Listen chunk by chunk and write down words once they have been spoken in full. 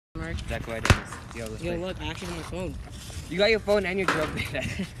Zach White. Yo, let's Yo, play. look, I actually have my phone. You got your phone and your drill bit.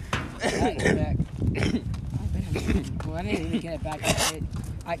 Back. Well, I didn't even get it back.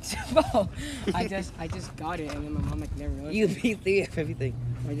 I just got it, and then my mom like never noticed. You beat the everything.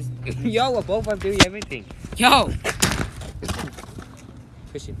 I just. Yo, we're both doing everything. Yo.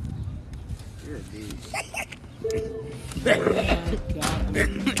 Fishing. You're a douche.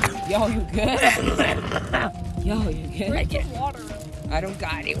 Yo, you good? Yo, you good? Drink some water. I don't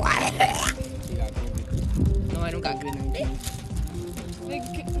got any water. No, I don't got good.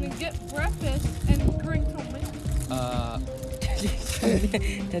 Then get breakfast and drink some milk.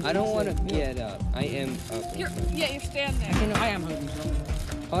 I don't want to get up. I am up. You're standing there. You know, I am hungry. So.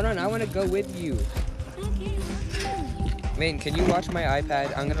 Hold on, I want to go with you. Man, can you watch my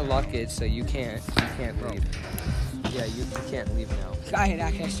iPad? I'm gonna lock it so you can't leave. Yeah, you can't leave now. I had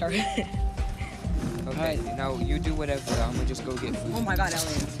actually started. Okay, now you do whatever. I'm gonna just go get food. Oh my god,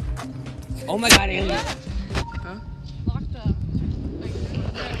 aliens. Oh my god, aliens! Huh? Locked up. Like,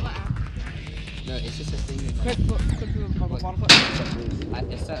 No, it's just a thing. In Quick, it's a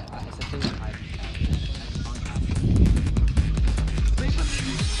thing in iPad.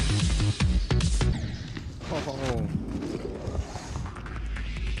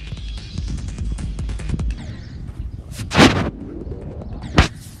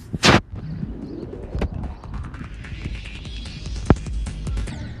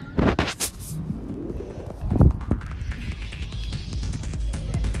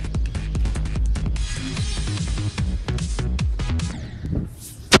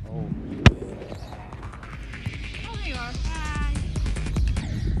 Oh. oh, there you are. Hi.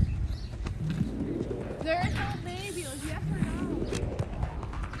 There's no baby. Yes or no?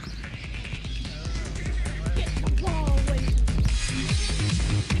 Get the ball away.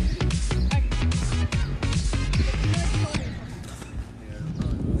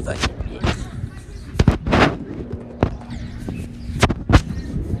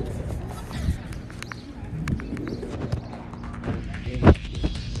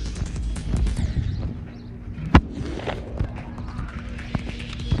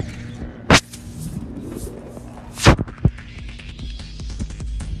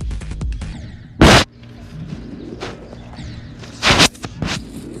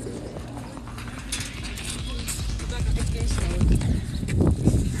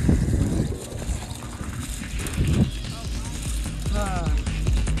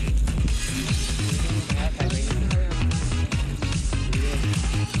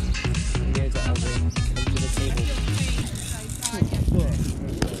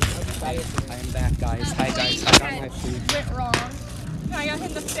 I am back, guys. Hi, guys. I got my food. Went wrong. And I got hit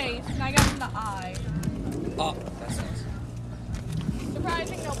in the face. And I got hit in the eye. Oh, that sucks.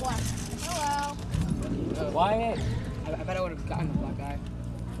 Surprising, no black. Hello. Wyatt. I bet I would have gotten the black eye.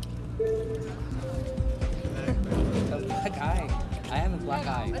 A black eye. I have a black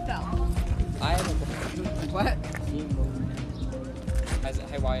eye. It's out. I have a black What?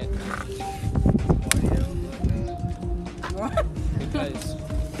 Hey, Wyatt. What? Because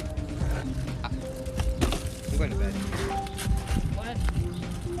I'm going to bed. What?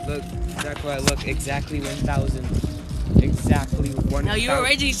 Look, Zach White, look, exactly 1,000. Exactly 1,000. No, you were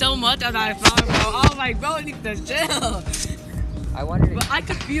raging so much as I thought, bro. Oh my, bro, you need to chill. I wanted But to. I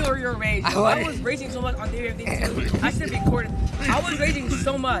could feel your rage. I Bro. I wanted- was raging so much on the everything too. I should have recorded. I was raging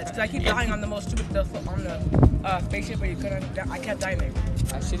so much because I keep dying on the most stupid stuff on the spaceship, but you couldn't. I kept dying there.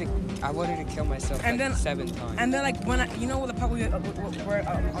 I wanted to kill myself And like then- 7 times. And then like when you know the part where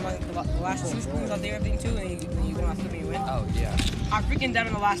on like the last 2 screens on the everything too, and you go after me and win. Oh, yeah. I freaking died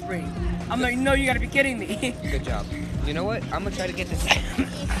on the last screen. I'm like, no, you gotta be kidding me. Good job. You know what? I'm going to try to get this.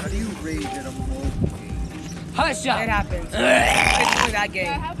 How do you rage at a mobile game? Hush up. It happens. It's really that Yeah, it game.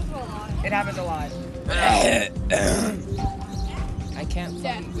 happens a lot. It happens a lot. I can't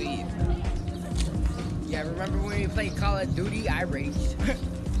Yeah. fucking breathe. Yeah, remember when we played Call of Duty? I raged.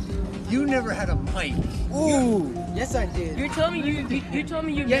 You never had a mic. Ooh. Yes, I did. You told me you told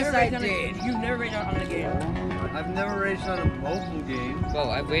me you've Yes, never I raged on did. you've never raged on a game. I've never raged on a mobile game.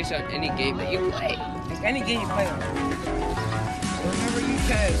 Well, I've raged on any game that you play. Like any game you play on. Remember you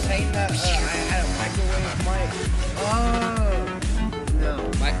kept saying that I had a microwave mic? Oh. No.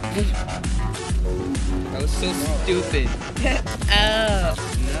 That was so stupid. Oh.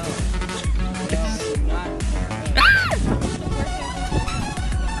 No.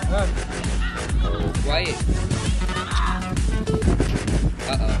 Wyatt.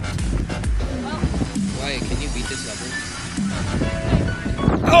 Uh-oh. Wyatt, can you beat this level?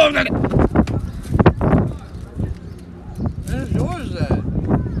 Oh, no! Where's yours at?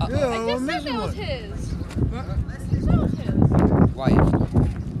 Uh-oh. Yeah, I I'm just said missing that was one. his. That was his. Wyatt.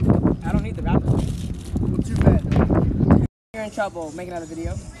 trouble making out a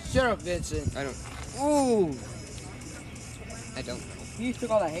video? Shut up, Vincent. I don't. Ooh. I don't know. You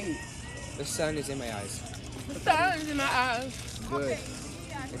took all that hate. The sun is in my eyes. The sun's in my eyes. Good.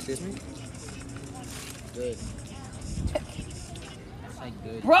 Excuse me? Good. It's like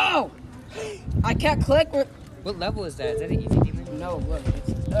good. Bro! I can't click with. What level is that? Is that an easy demon? No, look. It's,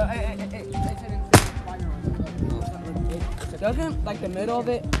 doesn't like the middle of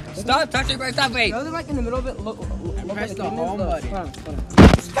it. Stop touching my stuff, wait! Doesn't like in the middle of it look Press like the a demon? home Look, button. hold on, hold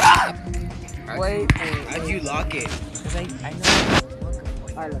on. Stop! Wait. How'd you lock it? Because I know.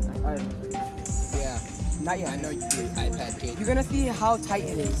 Alright, alright. Yeah. Not I yet. know you do. iPad kid. You're gonna see how tight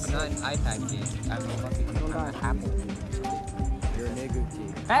it is. I'm not an iPad kid. I'm a fucking Hold on. Apple. You're a nigga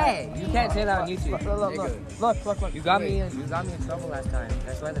kid. Hey! You can't say that on Look, YouTube. look. You got me in trouble last time.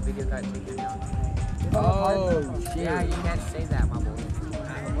 That's why the video got taken down. Oh, shit. Yeah, you can't say that, my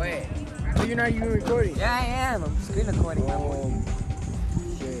boy. Wait. So you're not even recording? Yeah, I am. I'm screen recording, my boy. Oh,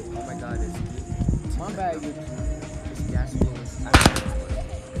 shit. Oh my god, it's My bad, you. gas full. I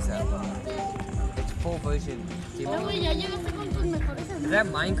don't know. It's full version. Ya, güey, ya llegaste con tus mejores Is amigos. that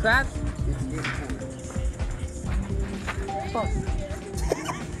Minecraft?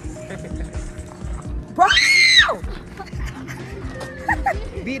 Bro!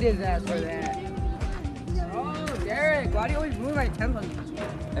 Beat his ass for that. Oh, Derek, why do you always move my temp on me?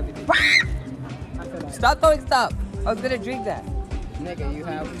 Everything. I feel like. Stop throwing stuff. I was gonna drink that. Nigga, you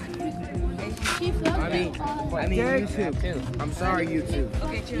have. Chief, I mean, YouTube. Too. I'm sorry, YouTube.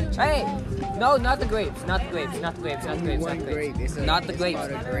 Okay, chill. Hey! No, not the grapes. Not the grapes. Not the grapes. Not the grapes. Not One the grape. grapes. It's a, Not the it's grapes.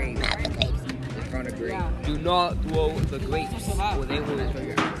 called a grape. It's called a grape. Do not throw the grapes. Or they will.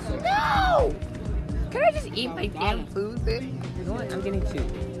 So, No! Can I just eat my damn food, bitch? You know what? I'm getting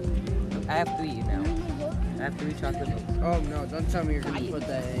 2. I have 3 now. I have 3 chocolate milk. oh no, don't tell me you're gonna put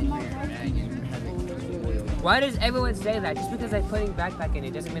that in there. Why does everyone say that? Just because I'm putting backpack in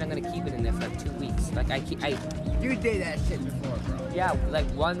it doesn't mean I'm gonna keep it in there for like 2 weeks. Like You did that shit before, bro. yeah, like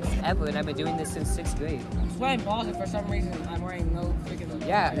once ever, and I've been doing this since 6th grade. I'm sweating balls, and for some reason I'm wearing no freaking.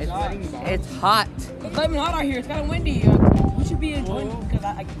 Yeah, it's hot. It's not even hot out here. It's kind of windy. We should be enjoying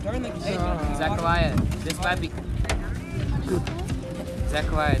because during the day. Zachariah, this might be.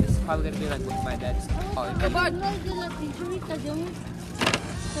 Zachariah, this is probably gonna be like with my dad's college. ¿Qué pasa? De la pinche ubicación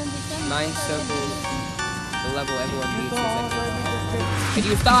donde está 9 circles, the level everyone needs. Can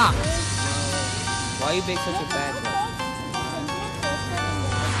you stop? Why are you being such a bad boy?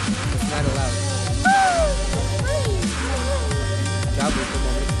 It's not allowed. Job with the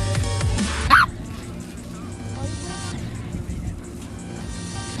moment.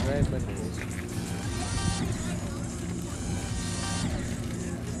 Very good.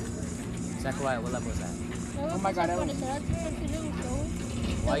 Zachariah, what level is that? Oh my God,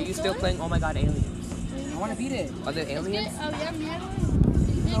 Why are you still playing Oh My God Aliens? I want to beat it. Are there aliens? Había miedo.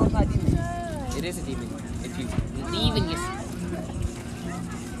 No, it's not demon. It is a demon. If you believe in yourself.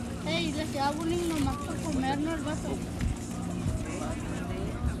 Ey, le queda bullying nomás por comernos el vato.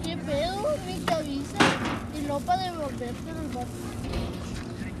 ¿Qué pedo? Ni te avisa. Y luego para devolverte el vato.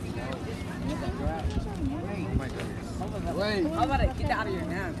 Wait. How about it? Get that out of your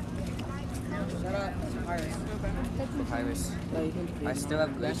hand. Shut up, Papyrus. Papyrus. No, you can I still have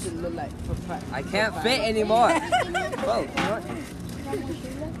That grapes. should look like papyrus. I can't fit anymore. Whoa, you know what?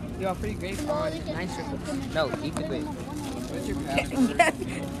 You are pretty great. Nice circles. No, eat the grape. What's your password?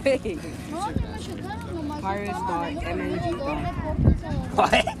 Hey. No, no me chocaron nomás. Papyrus.mng.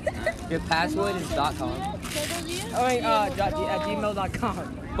 What? Your password is .com. Oh, wait, gmail.com.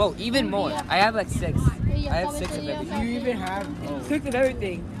 Whoa, even more. I have like 6. I have 6 of everything. You even have 6 of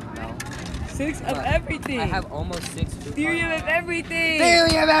everything. No. 6 of What? everything. I have almost 6. theory of everything.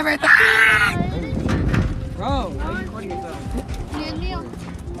 Theory of everything! Bro, why are you recording yourself?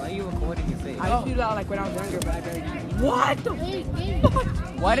 Why are you recording your face? I used to do that like when I was younger, but I barely. What the? Hey, Gabe.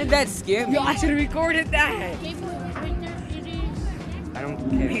 Why did that scare me? Yo, I should have recorded that. Gabe, right there, it is. I don't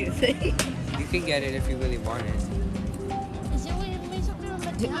care. You can get it if you really want it. Ese güey me hizo que lo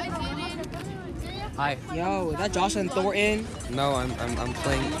metiera. Hi. Yo, is that Jocelyn Thornton? No, I'm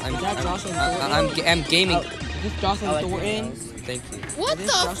playing. I'm gaming. Is this Jocelyn Thornton? Thank you. What Is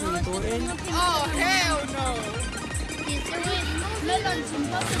this Jocelyn Thornton? Oh, hell no. Y ese güey me lanzó un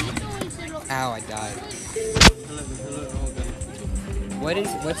papelito y se lo... Ow, I died.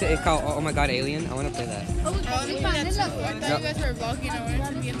 What's it called? Oh my God, Alien. I want to play that. Oh, y panela. I thought you guys were vlogging. I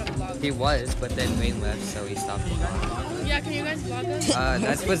wanted to be in the vlog. He was, but then Wayne left, so he stopped. Yeah, can you guys vlog us?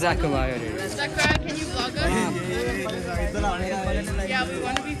 That's what Zachariah is. Zachariah, can you vlog us? Yeah, we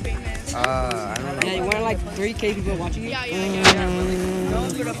want to be famous. I don't know. Yeah, you want like 3K people watching you? Yeah.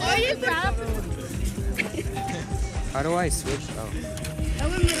 Oh, you rap? How do I switch? Oh.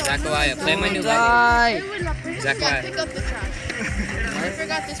 Zachariah, play my new level. Die! Zachariah. Pick up the trash. I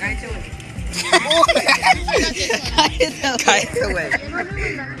forgot this one. Kite's away.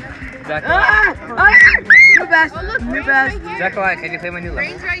 Zachariah. New best. New best. Zachariah, can you play my new level?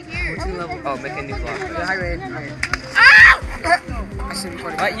 Rain's right here. Oh, make a new block. Hi, Ray. I should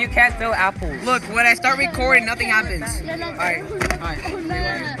record it. But you can't throw apples. Look, when I start recording, nothing happens. Alright.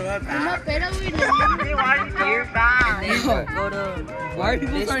 Why are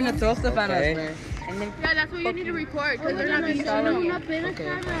people starting to throw stuff at us, Okay. man? Yeah, that's what you need to record because they're not being shown.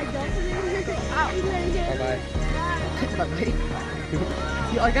 Bye-bye.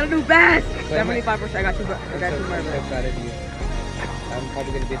 Yo, I gotta do best. Play my- 75%. I got two. I I'm got so, two more. I'm so proud of you. I'm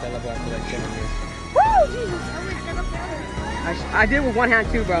probably gonna beat that level after like 7 years. I did with one hand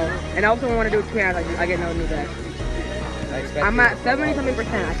too, bro. And I also want to do it two hands. I get no new best. I expect I'm you- at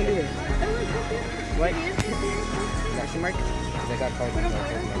 70-something%. I can do this. What? Question mark? They got cards in my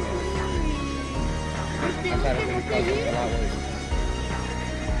face. I thought it was a lot worse.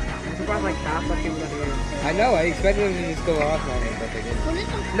 I'm surprised like half of people got to get it. I know, I expected them to just go off on it, but they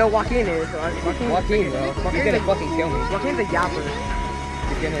didn't. No, Joaquin is. So Joaquin, bro. He's gonna fucking kill me. Joaquin's a yapper.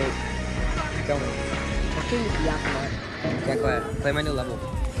 He's gonna kill me. Joaquin is a yapper. Zachariah, play my new level.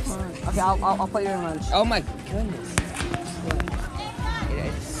 Okay, I'll play your lunch. Oh my goodness.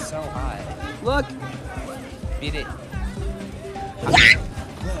 It's so hot. Look. Beat it.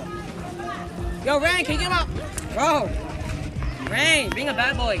 Yo, Rain, can you get him up? Bro. Rain, being a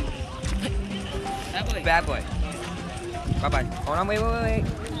bad boy. Bad boy. Bad boy. Bye-bye. Hold on, wait.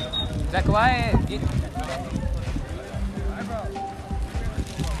 Zachariah,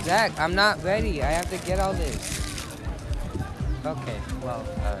 Zach, I'm not ready. I have to get all this. Okay, well,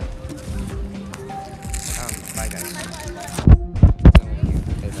 bye guys.